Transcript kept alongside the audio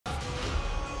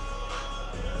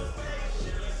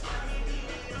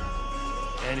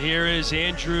And here is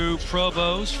Andrew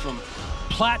Provost from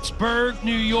Plattsburgh,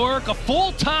 New York, a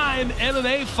full-time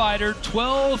MMA fighter,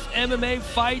 12 MMA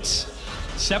fights,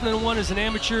 7-1 as an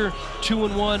amateur,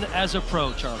 2-1 as a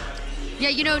pro, Charlie. Yeah,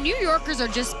 you know, New Yorkers are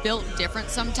just built different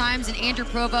sometimes, and Andrew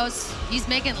Provost, he's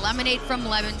making lemonade from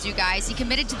lemons, you guys. He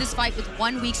committed to this fight with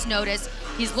 1 week's notice.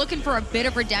 He's looking for a bit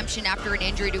of redemption after an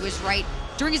injury to his right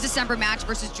during his December match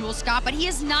versus Jules Scott, but he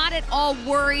is not at all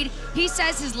worried. He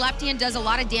says his left hand does a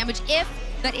lot of damage. If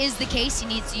that is the case, he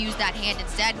needs to use that hand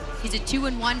instead. He's a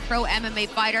 2-1 pro MMA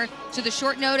fighter, so the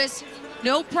short notice,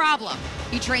 no problem.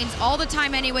 He trains all the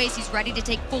time anyways. He's ready to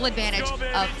take full advantage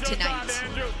of tonight.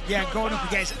 Yeah, going up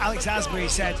against Alex Asbury, he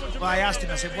said, well, I asked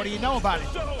him, I said, what do you know about him?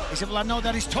 He said, well, I know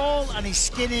that he's tall and he's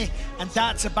skinny, and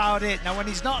that's about it. Now, when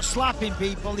he's not slapping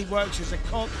people, he works as a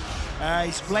cook.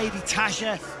 His lady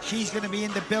Tasha, she's going to be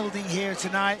in the building here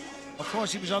tonight. Of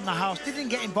course, he was on the house. Didn't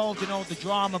get involved in all the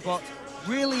drama, but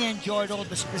really enjoyed all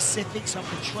the specifics of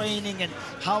the training and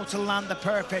how to land the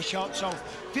perfect shot. So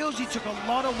feels he took a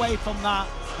lot away from that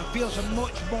and feels a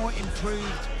much more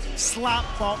improved slap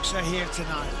boxer here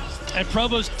tonight. And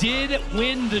Provost did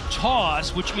win the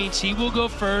toss, which means he will go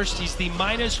first. He's the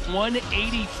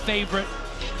 -180 favorite.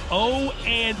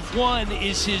 0-1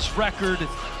 is his record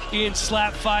in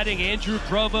slap fighting. Andrew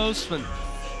Provost from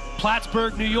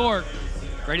Plattsburgh, New York,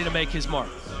 ready to make his mark.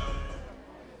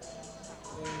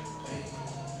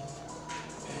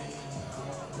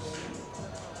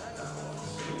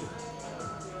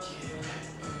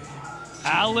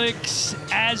 Alex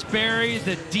Asbury,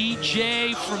 the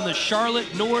DJ from the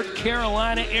Charlotte, North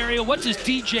Carolina area. What's his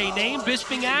DJ name?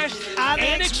 Bisping Ash?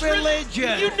 Annex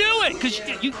Religion. You knew it, because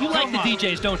you like the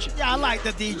DJs, don't you? Yeah, I like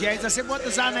the DJs. I said, what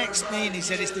does Annex mean? He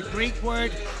said, it's the Greek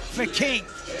word for king.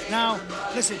 Now,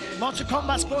 listen, lots of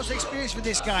combat sports experience for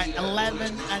this guy.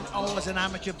 11-0 as an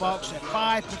amateur boxer.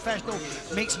 5 professional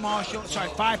mixed martial,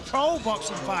 5 pro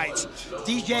boxing fights.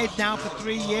 DJ'd now for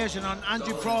 3 years, and on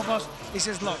Andrew Provost, he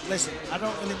says, look, listen, I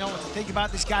don't really know what to think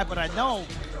about this guy, but I know,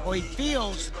 or he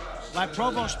feels like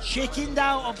Provost chickened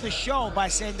out of the show by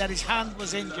saying that his hand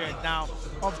was injured. Now,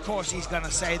 of course, he's going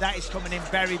to say that. He's coming in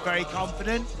very, very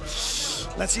confident.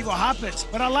 Let's see what happens.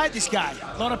 But I like this guy.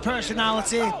 A lot of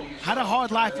personality. Had a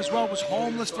hard life as well. Was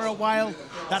homeless for a while.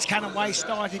 That's kind of why he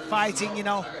started fighting, you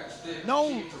know.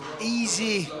 No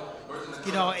easy,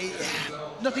 you know,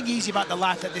 nothing easy about the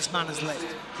life that this man has lived.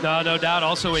 No doubt.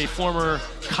 Also a former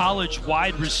college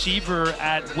wide receiver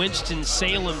at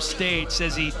Winston-Salem State.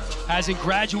 Says he hasn't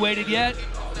graduated yet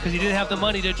because he didn't have the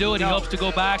money to do it. He hopes to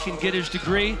go back and get his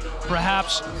degree.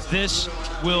 Perhaps this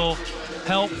will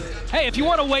help. Hey, if you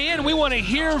want to weigh in, we want to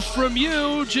hear from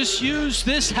you. Just use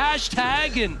this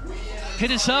hashtag and hit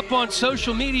us up on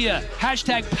social media.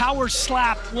 Hashtag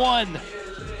 #PowerSlap1.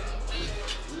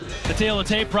 The Tale of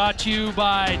Tape brought to you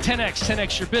by 10X.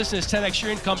 10X your business, 10X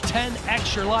your income,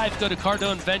 10X your life. Go to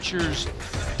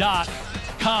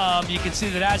CardoneVentures.com. You can see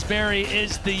that Asbury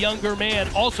is the younger man,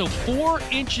 also 4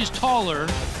 inches taller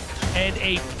and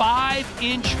a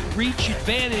 5-inch reach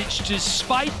advantage.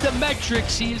 Despite the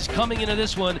metrics, he is coming into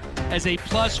this one as a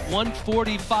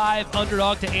 +145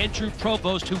 underdog to Andrew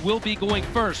Provost, who will be going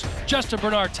first. Justin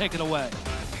Bernard, take it away.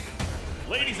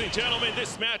 Ladies and gentlemen,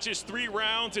 this match is 3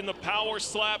 rounds in the Power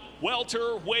Slap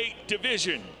welterweight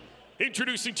division.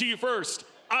 Introducing to you first,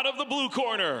 out of the blue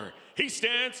corner, he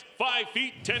stands 5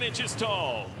 feet 10 inches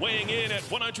tall, weighing in at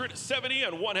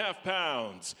 170½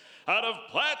 pounds. Out of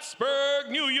Plattsburgh,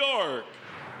 New York,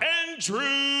 Andrew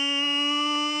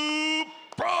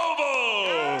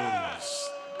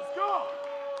Provost. Let's go.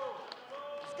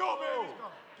 Let's go, baby.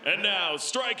 And now,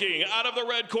 striking out of the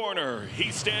red corner,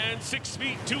 he stands 6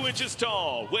 feet 2 inches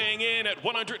tall, weighing in at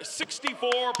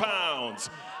 164 pounds.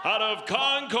 Out of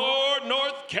Concord,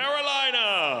 North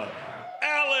Carolina,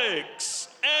 Alex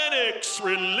Annex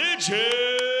Religion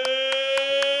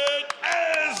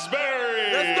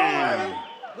Asbury. Let's go, baby.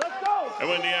 Let's go. And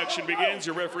when the action begins,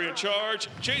 your referee in charge,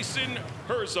 Jason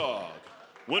Herzog.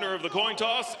 Winner of the coin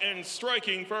toss and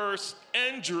striking first,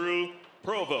 Andrew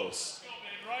Provost.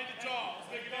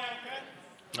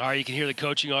 All right, you can hear the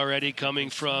coaching already coming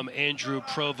from Andrew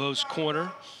Provost's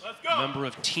corner. Member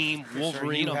of Team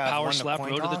Wolverine on Power Slap,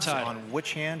 road to the title. On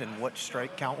which hand and what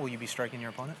strike count will you be striking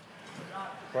your opponent?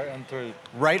 Right on 3.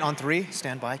 Right on 3.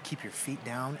 Stand by. Keep your feet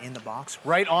down in the box.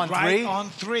 Right on 3. Right on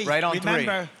 3. Right on 3.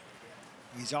 Remember,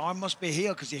 his arm must be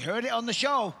healed because he heard it on the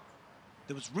show.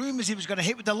 There was rumors he was going to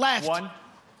hit with the left. 1,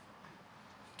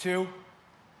 2.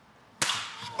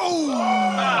 Oh!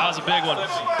 That was a big one.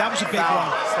 That was a big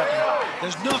one.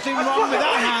 There's nothing wrong with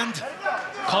that hand.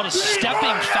 Called a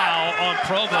stepping foul on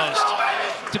Provost.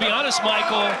 To be honest,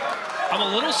 Michael, I'm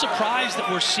a little surprised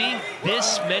that we're seeing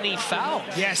this many fouls.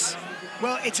 Yes.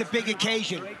 Well, it's a big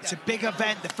occasion. It's a big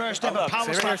event. The first ever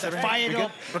power slap. They're fired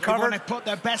up. They want to put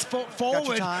their best foot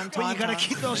forward, but you got to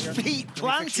keep those feet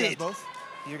planted.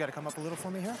 You got to come up a little for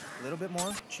me here. A little bit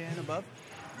more. Chin above.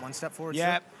 One step forward.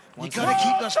 Yeah. You got to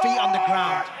keep those feet on the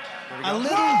ground. A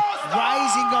little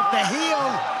rising of the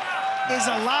heel is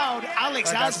allowed.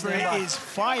 Alex Asbury is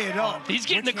fired up. He's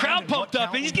getting the crowd pumped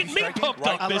up. He's getting me pumped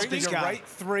up. I love this guy. Right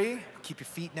 3. Keep your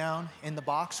feet down in the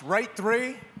box. Right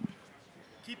 3.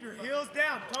 Keep your heels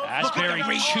down. Asbury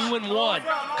 2-1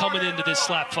 coming into this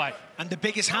slap fight. And the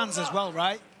biggest hands as well,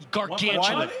 right?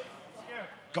 Gargantuan.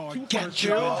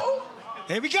 Gargantuan.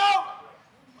 Here we go.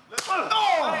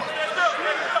 Oh!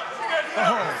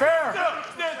 Fair.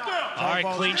 All right,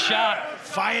 clean shot.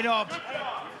 Fired up.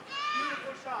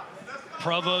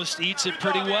 Provost eats it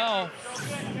pretty well.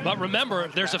 But remember,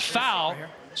 there's a foul,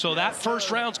 so that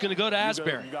first round's going to go to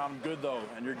Asbury. You got him good, though,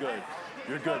 and you're good.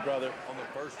 You're good, brother. On the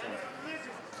first one.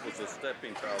 It's a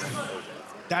stepping foul.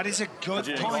 That is a good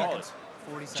point.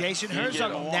 Jason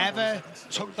Herzog never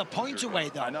took the point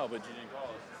away, though. I know, but you didn't call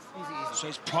it. So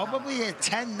it's probably a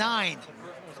 10-9.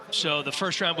 So the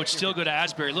first round would still go to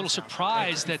Asbury. A little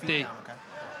surprised that they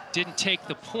didn't take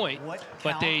the point,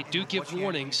 but they do give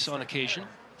warnings on occasion.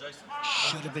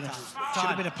 Should have been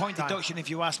a point deduction if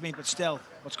you ask me, but still,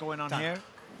 what's going on here?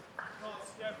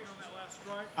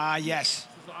 Yes.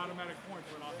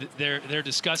 They're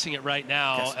discussing it right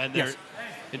now, and they're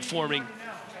informing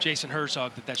Jason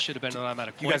Herzog that should have been an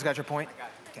automatic point. You guys got your point?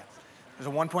 Okay. There's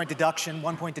a 1 point deduction,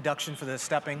 1 point deduction for the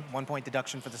stepping, 1 point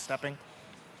deduction for the stepping.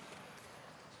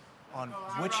 On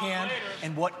which hand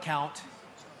and what count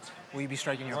will you be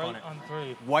striking your opponent? On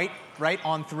 3. White, right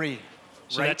on 3.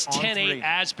 So that's 10-8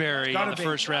 Asbury in the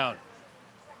first round.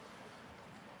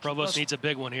 Provost needs a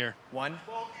big one here. 1,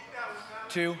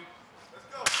 2.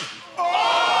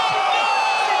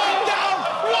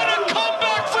 What a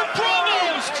comeback for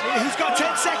Provost! He's got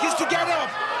 10 seconds to get up.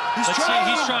 Let's see,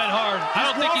 he's trying hard. I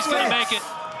don't think he's going to make it.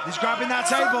 He's grabbing that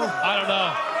table. I don't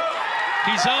know.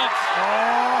 He's up.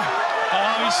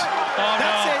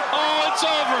 That's it. Oh, it's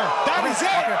over. That is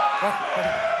it.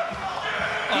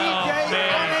 Oh,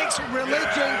 man. Onyx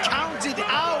Religion counted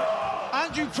out.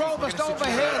 Andrew Provost over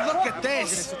here. Look at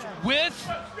this. With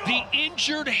the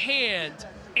injured hand,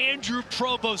 Andrew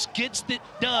Provost gets it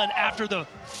done after the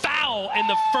foul in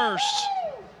the first.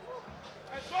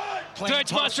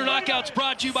 Tonight's Monster Knockouts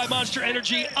brought to you by Monster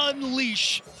Energy.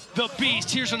 Unleash the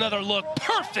beast. Here's another look.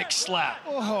 Perfect slap.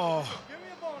 Oh.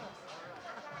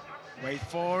 Wait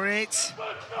for it.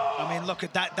 I mean, look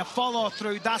at that. The follow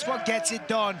through. That's what gets it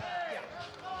done.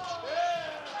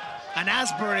 And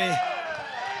Asbury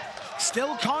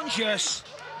still conscious,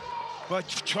 but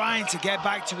trying to get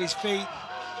back to his feet.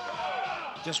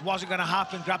 Just wasn't going to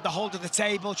happen. Grabbed the hold of the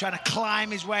table, trying to climb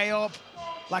his way up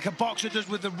like a boxer does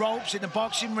with the ropes in the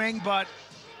boxing ring, but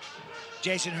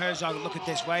Jason Herzog, look at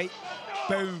this, wait.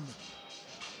 Boom.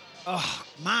 Oh,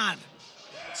 man.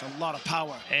 It's a lot of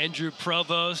power. Andrew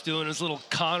Provost doing his little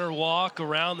Connor walk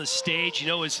around the stage. You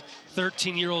know, his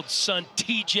 13-year-old son,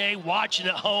 TJ, watching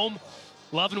at home,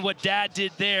 loving what Dad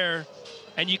did there.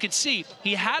 And you can see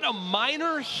he had a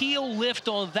minor heel lift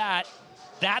on that.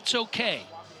 That's okay.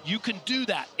 You can do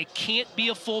that. It can't be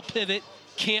a full pivot,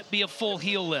 can't be a full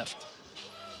heel lift.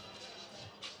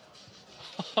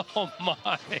 Oh,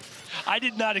 my. I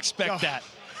did not expect that.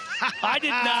 I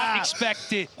did not expect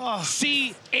to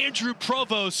see Andrew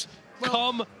Provost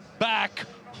come back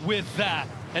with that.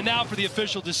 And now for the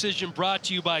official decision brought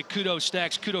to you by Kudo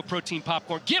Snacks, Kudo Protein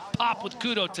Popcorn. Get pop with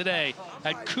Kudo today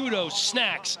at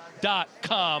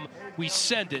kudosnacks.com. We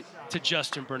send it to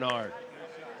Justin Bernard.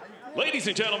 Ladies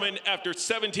and gentlemen, after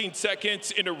 17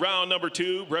 seconds into round number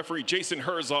 2, referee Jason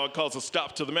Herzog calls a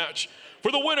stop to the match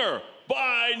for the winner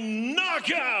by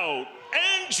knockout,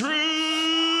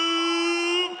 Andrew